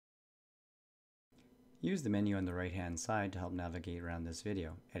Use the menu on the right hand side to help navigate around this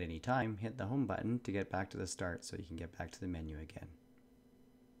video. At any time, hit the home button to get back to the start so you can get back to the menu again.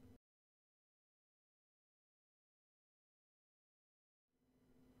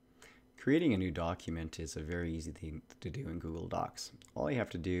 Creating a new document is a very easy thing to do in Google Docs. All you have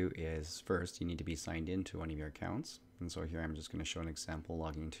to do is first you need to be signed into one of your accounts. And so here I'm just going to show an example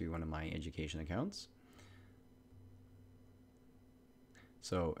logging to one of my education accounts.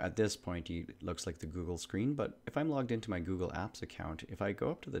 So at this point it looks like the Google screen, but if I'm logged into my Google Apps account, if I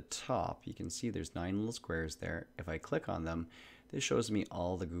go up to the top, you can see there's 9 little squares there. If I click on them, this shows me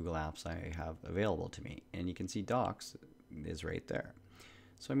all the Google Apps I have available to me. And you can see Docs is right there.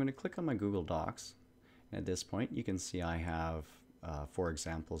 So I'm going to click on my Google Docs. And at this point, you can see I have 4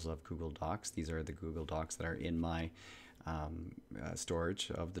 examples of Google Docs. These are the Google Docs that are in my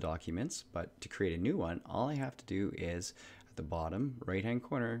storage of the documents. But to create a new one, all I have to do is at the bottom right hand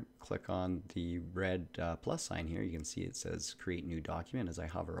corner, click on the red plus sign here. You can see it says create new document as I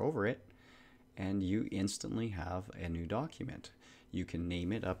hover over it, and you instantly have a new document. You can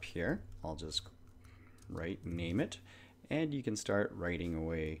name it up here. I'll just write name it, and you can start writing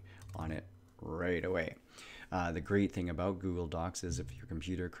away on it right away. The great thing about Google Docs is if your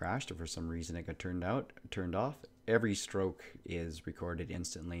computer crashed or for some reason it got turned off, every stroke is recorded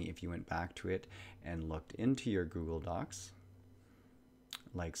instantly. If you went back to it and looked into your Google Docs,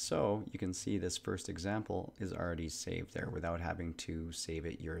 like so, you can see this first example is already saved there without having to save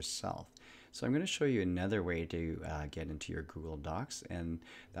it yourself. So I'm going to show you another way to get into your Google Docs, and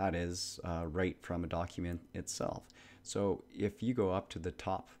that is right from a document itself. So if you go up to the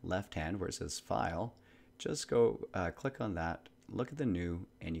top left hand where it says File, just go click on that, look at the new,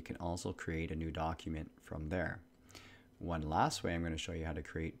 and you can also create a new document from there. One last way I'm going to show you how to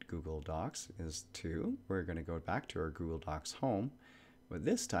create Google Docs is we're going to go back to our Google Docs home. But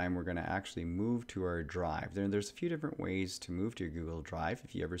this time we're going to actually move to our drive. There's a few different ways to move to your Google Drive.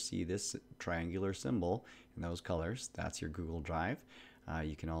 If you ever see this triangular symbol in those colors, that's your Google Drive.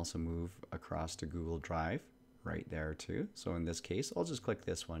 You can also move across to Google Drive right there too. So in this case, I'll just click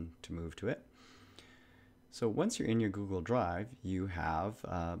this one to move to it. So once you're in your Google Drive, you have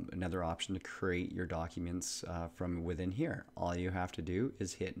another option to create your documents from within here. All you have to do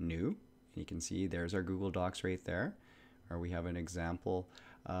is hit New. You can see there's our Google Docs right there. Or we have an example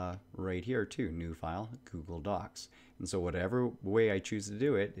right here too, new file, Google Docs. And so whatever way I choose to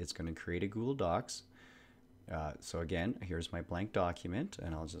do it, it's going to create a Google Docs. So again, here's my blank document,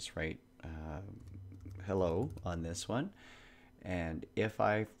 and I'll just write hello on this one. And if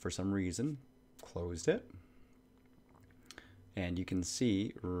I, for some reason, closed it, and you can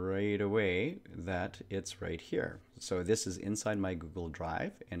see right away that it's right here. So this is inside my Google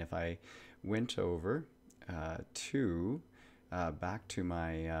Drive, and if I went over back to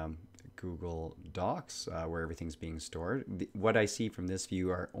my Google Docs where everything's being stored. What I see from this view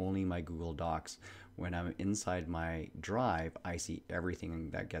are only my Google Docs. When I'm inside my drive, I see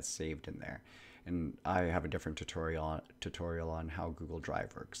everything that gets saved in there. And I have a different tutorial on how Google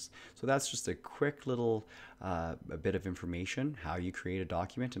Drive works. So that's just a quick little a bit of information, how you create a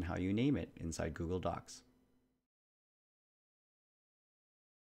document and how you name it inside Google Docs.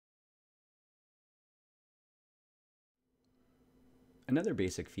 Another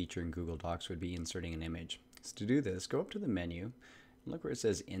basic feature in Google Docs would be inserting an image. So to do this, go up to the menu, and look where it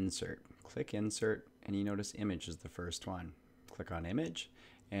says Insert. Click Insert, and you notice Image is the first one. Click on Image,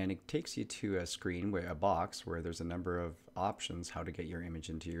 and it takes you to a screen, a box, where there's a number of options how to get your image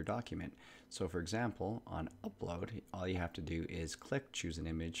into your document. So for example, on Upload, all you have to do is choose an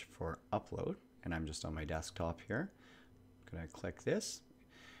image for Upload, and I'm just on my desktop here. I'm going to click this.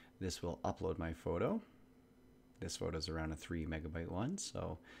 This will upload my photo. This photo is around a 3 megabyte one,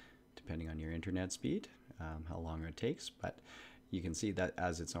 so depending on your internet speed, how long it takes, but you can see that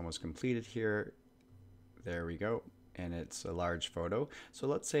as it's almost completed here, there we go, and it's a large photo. So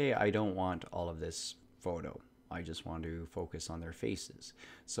let's say I don't want all of this photo. I just want to focus on their faces.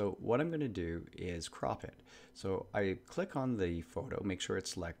 So what I'm going to do is crop it. So I click on the photo, make sure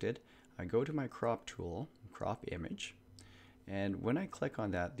it's selected. I go to my crop tool, crop image. And when I click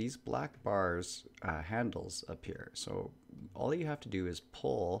on that, these black bars handles appear. So all you have to do is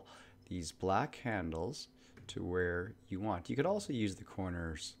pull these black handles to where you want. You could also use the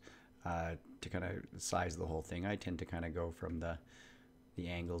corners to kind of size the whole thing. I tend to kind of go from the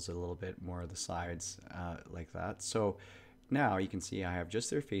angles a little bit more of the sides like that. So now you can see I have just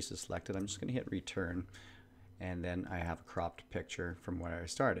their faces selected. I'm just going to hit return, and then I have a cropped picture from where I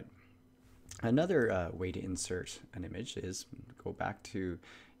started. Another way to insert an image is go back to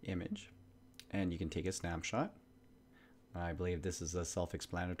image, and you can take a snapshot, I believe this is a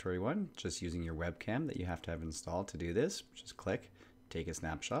self-explanatory one, just using your webcam that you have to have installed to do this. Just click, take a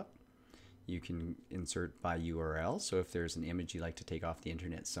snapshot. You can insert by URL, so if there's an image you'd like to take off the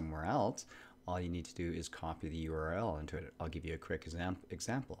internet somewhere else, all you need to do is copy the URL into it. I'll give you a quick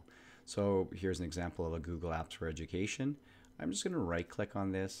example. So here's an example of a Google Apps for Education. I'm just going to right click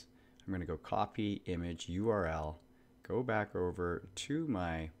on this. I'm going to go copy image URL, go back over to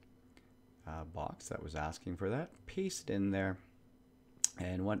my box that was asking for that, paste it in there,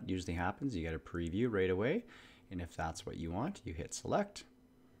 and what usually happens, you get a preview right away, and if that's what you want, you hit select,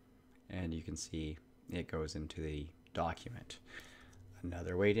 and you can see it goes into the document.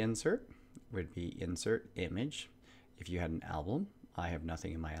 Another way to insert would be insert image. If you had an album, I have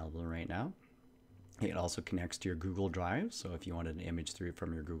nothing in my album right now. It also connects to your Google Drive, so if you wanted an image through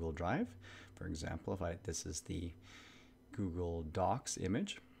from your Google Drive, for example, this is the Google Docs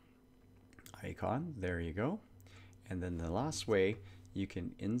image icon, there you go. And then the last way you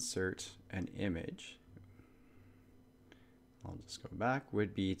can insert an image, I'll just go back,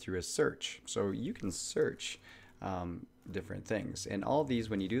 would be through a search. So you can search different things, and all these,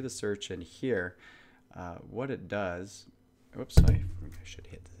 when you do the search in here, what it does, oops, I should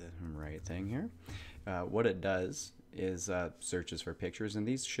hit the right thing here. What it does is searches for pictures, and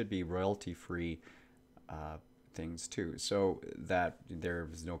these should be royalty-free things too, so that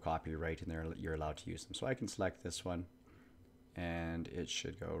there's no copyright and you're allowed to use them. So I can select this one, and it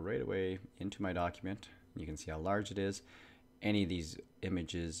should go right away into my document. You can see how large it is. Any of these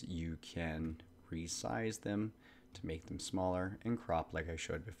images, you can resize them to make them smaller and crop like I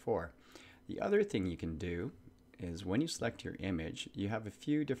showed before. The other thing you can do is when you select your image, you have a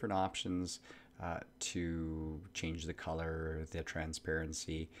few different options to change the color, the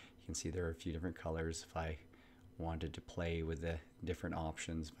transparency. You can see there are a few different colors. If I wanted to play with the different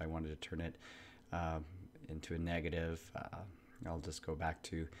options, if I wanted to turn it into a negative, I'll just go back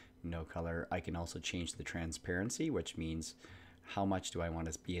to no color. I can also change the transparency, which means how much do I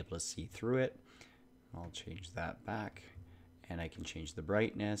want to be able to see through it. I'll change that back, and I can change the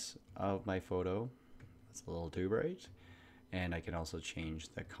brightness of my photo. That's a little too bright. And I can also change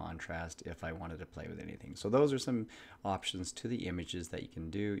the contrast if I wanted to play with anything. So those are some options to the images that you can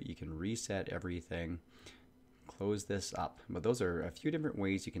do. You can reset everything, close this up. But those are a few different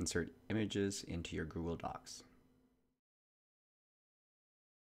ways you can insert images into your Google Docs.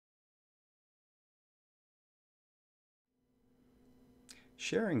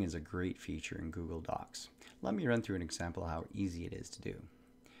 Sharing is a great feature in Google Docs. Let me run through an example of how easy it is to do.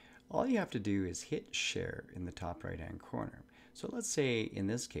 All you have to do is hit share in the top right hand corner. So let's say in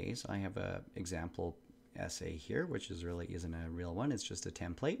this case I have an example essay here, which really isn't a real one, it's just a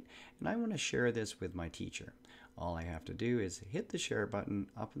template, and I want to share this with my teacher. All I have to do is hit the share button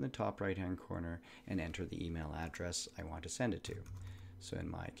up in the top right hand corner and enter the email address I want to send it to. So in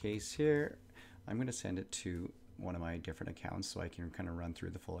my case here, I'm going to send it to one of my different accounts so I can kind of run through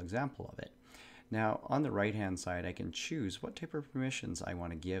the full example of it. Now on the right hand side, I can choose what type of permissions I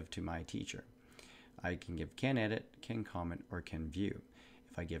want to give to my teacher. I can give can edit, can comment, or can view.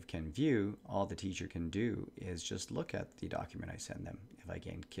 If I give can view, all the teacher can do is just look at the document I send them. If I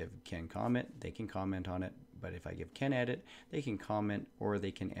can give can comment, they can comment on it. But if I give can edit, they can comment or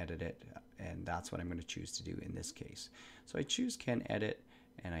they can edit it. And that's what I'm going to choose to do in this case. So I choose can edit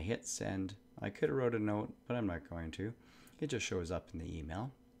and I hit send. I could have wrote a note, but I'm not going to. It just shows up in the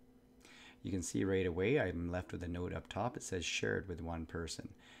email. You can see right away I'm left with a note up top. It says shared with one person.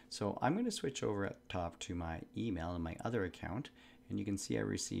 So I'm going to switch over at top to my email in my other account, and you can see I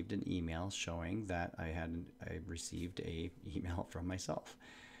received an email showing that I received a email from myself.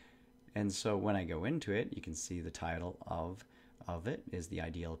 And so when I go into it, you can see the title of it is the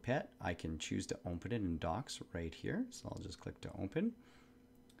ideal pet. I can choose to open it in Docs right here. So I'll just click to open.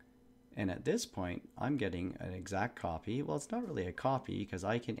 And at this point, I'm getting an exact copy. Well, it's not really a copy because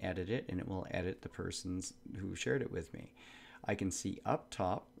I can edit it and it will edit the persons who shared it with me. I can see up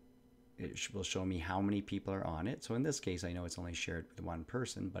top, it will show me how many people are on it. So in this case, I know it's only shared with one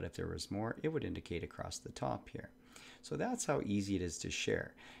person, but if there was more, it would indicate across the top here. So that's how easy it is to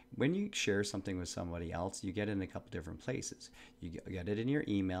share. When you share something with somebody else, you get it in a couple different places. You get it in your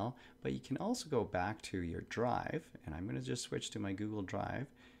email, but you can also go back to your Drive, and I'm going to just switch to my Google Drive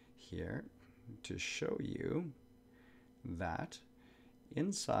here to show you that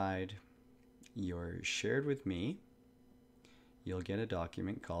inside your shared with me, you'll get a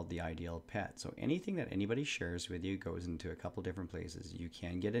document called the ideal pet. So anything that anybody shares with you goes into a couple different places. You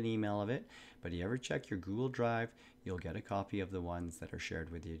can get an email of it, but if you ever check your Google Drive, you'll get a copy of the ones that are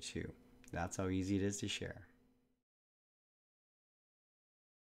shared with you too. That's how easy it is to share.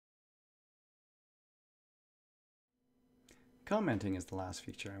 Commenting is the last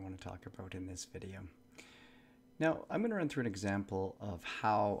feature I want to talk about in this video. Now, I'm going to run through an example of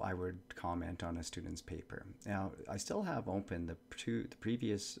how I would comment on a student's paper. Now, I still have open the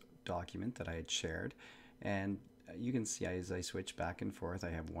previous document that I had shared, and you can see as I switch back and forth, I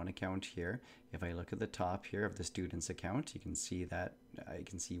have one account here. If I look at the top here of the student's account, you can see that I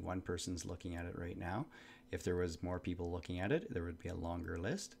can see one person's looking at it right now. If there was more people looking at it, there would be a longer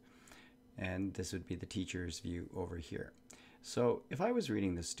list. And this would be the teacher's view over here. So if I was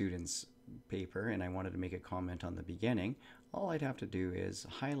reading the student's paper and I wanted to make a comment on the beginning, all I'd have to do is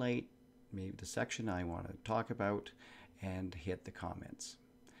highlight maybe the section I want to talk about and hit the comments.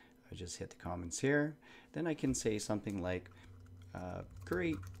 I just hit the comments here. Then I can say something like,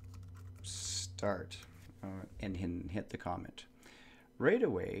 great start, and hit the comment. Right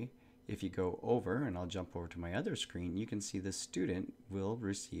away, if you go over, and I'll jump over to my other screen, you can see the student will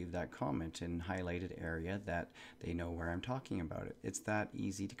receive that comment in highlighted area that they know where I'm talking about it. It's that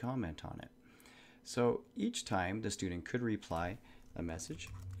easy to comment on it. So each time the student could reply a message,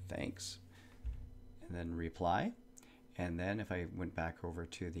 thanks, and then reply. And then if I went back over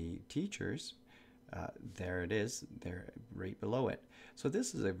to the teachers, there it is, there right below it. So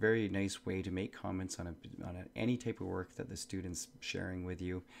this is a very nice way to make comments on any type of work that the student's sharing with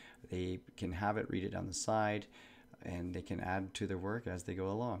you. They can have it, read it on the side, and they can add to their work as they go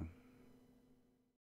along.